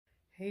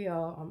Hey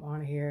y'all, I'm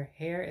on here.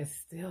 Hair is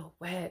still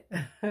wet.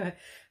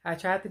 I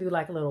tried to do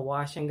like a little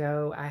wash and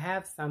go. I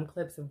have some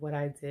clips of what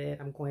I did.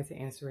 I'm going to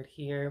insert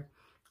here.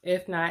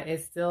 If not,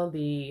 it's still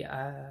the,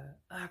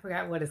 I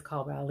forgot what it's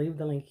called, but I'll leave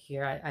the link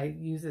here. I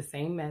use the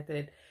same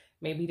method,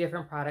 maybe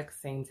different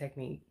products, same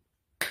technique.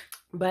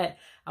 But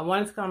I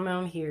wanted to come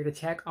on here to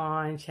check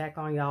on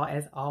y'all.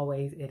 As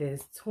always, it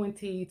is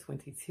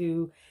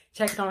 2022.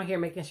 Checking on here,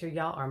 making sure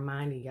y'all are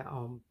minding your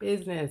own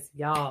business.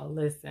 Y'all,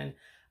 listen,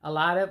 a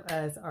lot of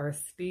us are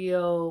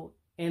still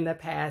in the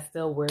past,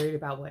 still worried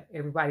about what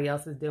everybody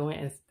else is doing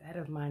instead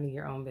of minding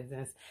your own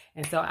business.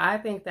 And so I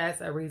think that's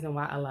a reason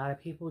why a lot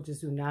of people just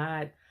do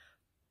not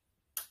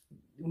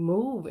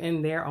move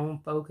in their own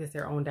focus,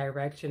 their own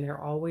direction. They're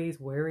always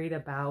worried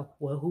about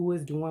who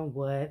is doing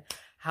what,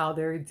 how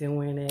they're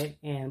doing it,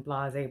 and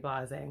blase.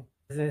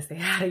 Stay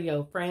out of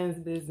your friends'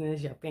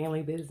 business, your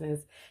family business.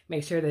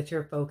 Make sure that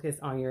you're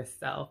focused on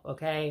yourself,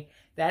 okay?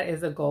 That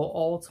is a goal.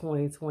 All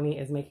 2020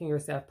 is making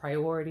yourself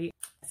priority.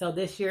 So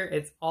this year,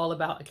 it's all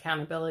about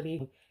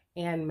accountability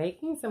and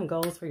making some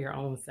goals for your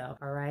own self,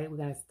 all right? We're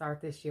going to start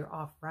this year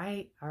off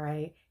right, all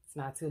right? It's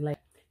not too late.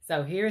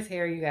 So here's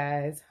hair, you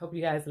guys. Hope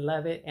you guys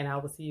love it, and I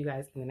will see you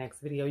guys in the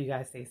next video. You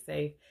guys stay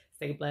safe,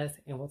 stay blessed,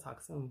 and we'll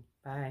talk soon.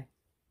 Bye.